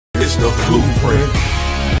The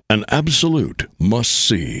Blueprint. An absolute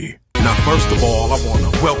must-see. Now, first of all, I want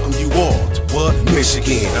to welcome you all to what?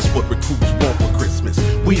 Michigan. That's what recruits want for Christmas.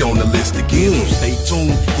 We on the list again. Stay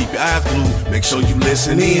tuned, keep your eyes glued, make sure you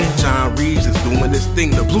listen in. John Reeves is doing this thing,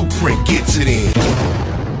 the Blueprint gets it in.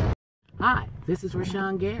 Hi, this is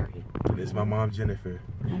Rashawn Gary. This is my mom, Jennifer.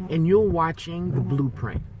 And you're watching The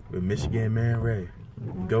Blueprint. With Michigan Man Ray.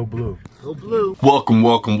 Go Blue. Go Blue. Welcome,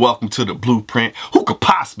 welcome, welcome to The Blueprint. Who could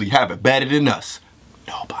possibly have it better than us?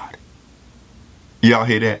 Nobody. Y'all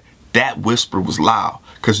hear that? That whisper was loud,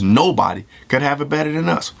 because nobody could have it better than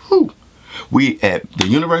us. Whew. We at the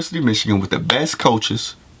University of Michigan with the best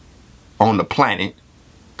coaches on the planet.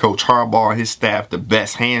 Coach Harbaugh and his staff, the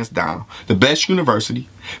best, hands down. The best university.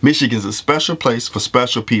 Michigan's a special place for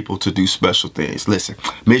special people to do special things. Listen,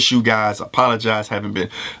 miss you guys. Apologize, haven't been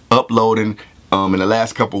uploading in the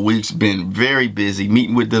last couple of weeks. Been very busy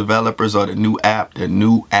meeting with developers of the new app. The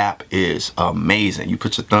new app is amazing. You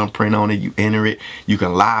put your thumbprint on it, you enter it, you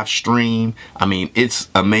can live stream. I mean, it's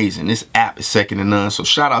amazing. This app is second to none. So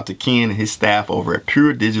shout out to Ken and his staff over at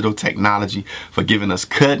Pure Digital Technology for giving us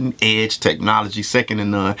cutting edge technology, second to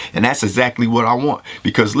none. And that's exactly what I want,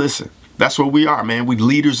 because listen, that's what we are, man. We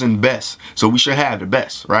leaders in best, so we should have the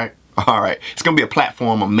best, right? All right, it's going to be a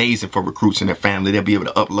platform amazing for recruits and their family. They'll be able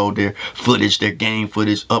to upload their footage, their game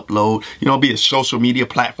footage, upload, you know, be a social media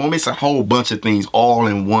platform. It's a whole bunch of things all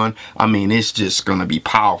in one. I mean, it's just going to be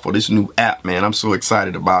powerful. This new app, man, I'm so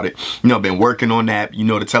excited about it. You know, I've been working on that. You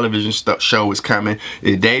know, the television show is coming.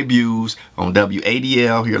 It debuts on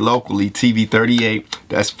WADL here locally, TV 38.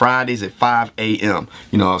 That's Fridays at 5 a.m.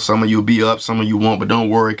 You know, some of you will be up, some of you won't, but don't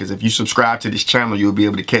worry, because if you subscribe to this channel, you'll be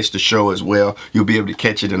able to catch the show as well. You'll be able to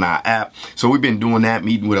catch it in our app. So we've been doing that,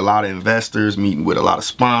 meeting with a lot of investors, meeting with a lot of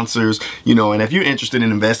sponsors, you know, and if you're interested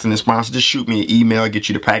in investing in sponsors, just shoot me an email, get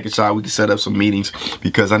you the package out. We can set up some meetings,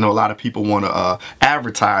 because I know a lot of people want to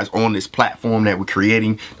advertise on this platform that we're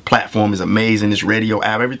creating. The platform is amazing. This radio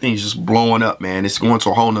app, everything's just blowing up, man. It's going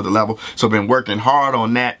to a whole nother level. So I've been working hard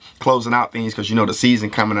on that, closing out things, because you know the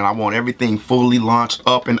season coming, and I want everything fully launched,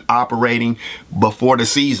 up and operating before the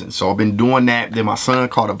season. So I've been doing that. Then my son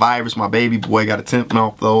caught a virus. My baby boy got a 10th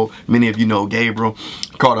month though. Many of you know Gabriel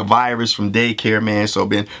caught a virus from daycare, man. So I've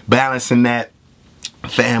been balancing that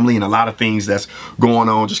family and a lot of things that's going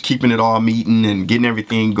on, just keeping it all meeting and getting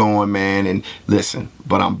everything going, man. And listen,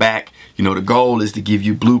 but I'm back. You know, the goal is to give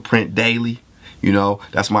you Blueprint daily. You know,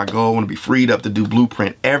 that's my goal. I want to be freed up to do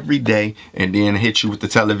Blueprint every day, and then hit you with the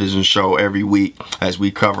television show every week as we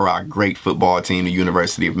cover our great football team, the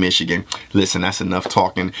University of Michigan. Listen, that's enough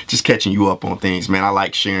talking. Just catching you up on things, man. I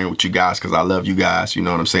like sharing with you guys because I love you guys. You know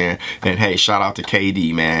what I'm saying? And hey, shout out to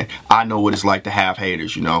KD, man. I know what it's like to have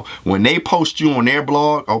haters, you know. When they post you on their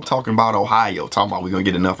blog, I'm talking about Ohio. Talking about we're going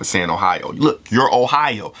to get enough of saying Ohio. Look, you're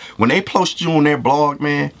Ohio. When they post you on their blog,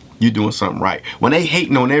 man, you're doing something right. When they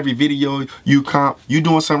hating on every video you comp, you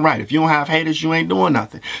doing something right. If you don't have haters, you ain't doing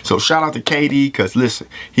nothing. So shout out to KD, because listen,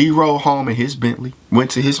 he rode home in his Bentley,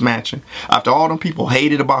 went to his mansion. After all them people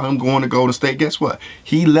hated about him going to Golden State, guess what?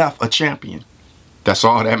 He left a champion. That's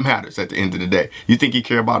all that matters at the end of the day. You think he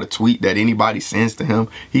care about a tweet that anybody sends to him?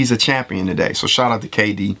 He's a champion today. So shout out to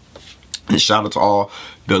KD. And shout out to all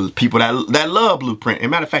the people that love Blueprint.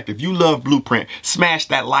 And matter of fact, if you love Blueprint, smash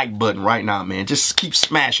that like button right now, man. Just keep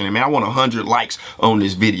smashing it, man. I want 100 likes on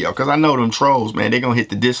this video, because I know them trolls, man. They're going to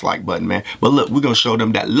hit the dislike button, man. But look, we're going to show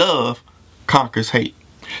them that love conquers hate.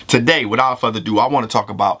 Today, without further ado, I want to talk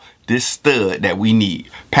about this stud that we need,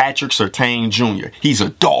 Patrick Surtain Jr. He's a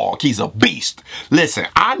dog. He's a beast. Listen,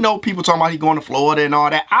 I know people talking about he going to Florida and all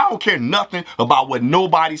that. I don't care nothing about what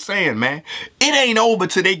nobody's saying, man. It ain't over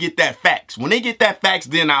till they get that facts. When they get that facts,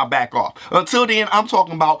 then I'll back off. Until then, I'm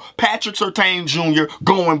talking about Patrick Surtain Jr.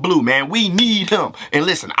 going blue, man. We need him. And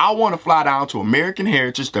listen, I want to fly down to American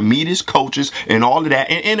Heritage to meet his coaches and all of that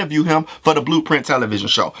and interview him for the Blueprint television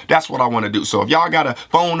show. That's what I want to do. So if y'all got a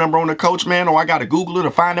phone number on the coach, man, or I got to Google it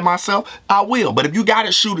or find it myself, I will. But if you got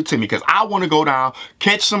it, shoot it to me, because I want to go down,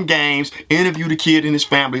 catch some games, interview the kid and his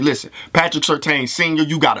family. Listen, Patrick Surtain Sr.,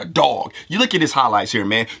 you got a dog. You look at his highlights here,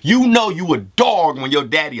 man. You know you a dog when your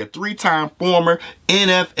daddy a 3-time former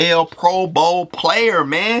NFL Pro Bowl player,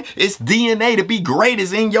 man. It's DNA. To be great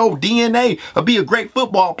is in your DNA. To be a great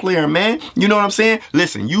football player, man. You know what I'm saying?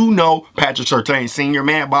 Listen, you know Patrick Surtain Sr.,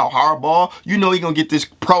 man, about Harbaugh. You know he gonna get this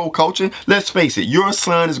pro coaching. Let's face it, your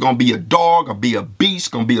son is gonna be a dog, or be a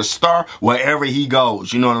beast, gonna be a star wherever he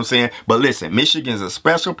goes. You know what I'm saying? But listen, Michigan's a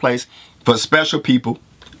special place for special people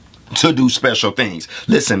to do special things.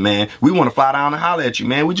 Listen, man, we want to fly down and holler at you,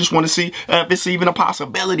 man. We just want to see if it's even a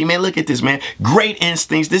possibility, man. Look at this, man. Great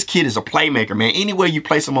instincts. This kid is a playmaker, man. Anywhere you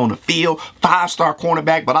place him on the field, 5-star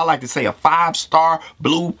cornerback, but I like to say a 5-star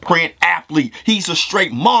blueprint athlete. He's a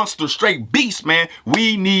straight monster, straight beast, man.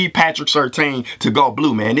 We need Patrick Surtain to go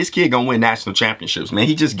blue, man. This kid gonna win national championships, man.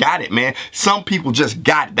 He just got it, man. Some people just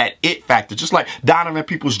got that it factor. Just like Donovan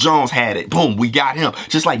Peoples-Jones had it. Boom, we got him.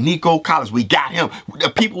 Just like Nico Collins, we got him. The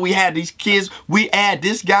people we had, these kids, we add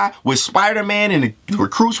this guy with Spider-Man and the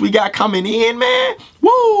recruits we got coming in, man.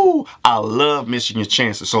 Woo! I love Michigan's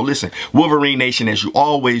chances. So listen, Wolverine Nation, as you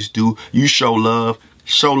always do, you show love.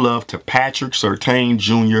 Show love to Patrick Surtain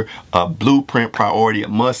Jr., a blueprint priority, a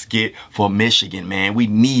must get for Michigan, man. We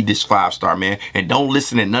need this 5-star, man. And don't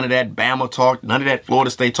listen to none of that Bama talk, none of that Florida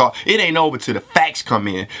State talk. It ain't over till the facts come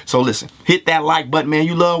in. So listen, hit that like button, man.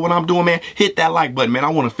 You love what I'm doing, man. Hit that like button, man. I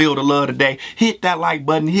want to feel the love today. Hit that like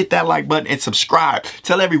button, and subscribe.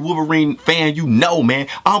 Tell every Wolverine fan you know, man.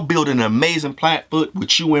 I'm building an amazing platform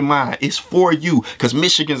with you in mind. It's for you, because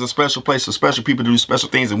Michigan's a special place for special people to do special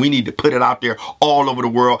things, and we need to put it out there all over the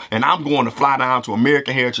world. And I'm going to fly down to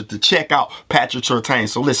American Heritage to check out Patrick Surtain.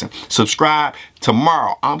 So listen, subscribe.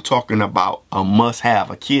 Tomorrow I'm talking about a must-have,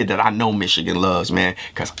 a kid that I know Michigan loves, man,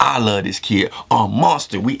 because I love this kid. A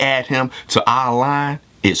monster. We add him to our line,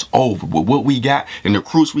 it's over. With what we got and the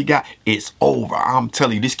recruits we got, it's over. I'm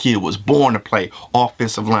telling you, this kid was born to play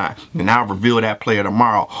offensive line. And I'll reveal that player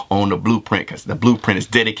tomorrow on the blueprint, because the blueprint is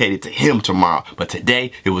dedicated to him tomorrow. But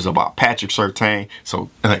today, it was about Patrick Surtain. So,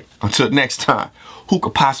 until next time, who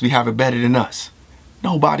could possibly have it better than us?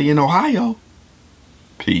 Nobody in Ohio.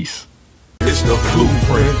 Peace. It's the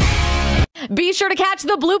blueprint. Be sure to catch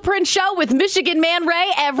the Blueprint Show with Michigan Man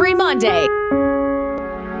Ray every Monday.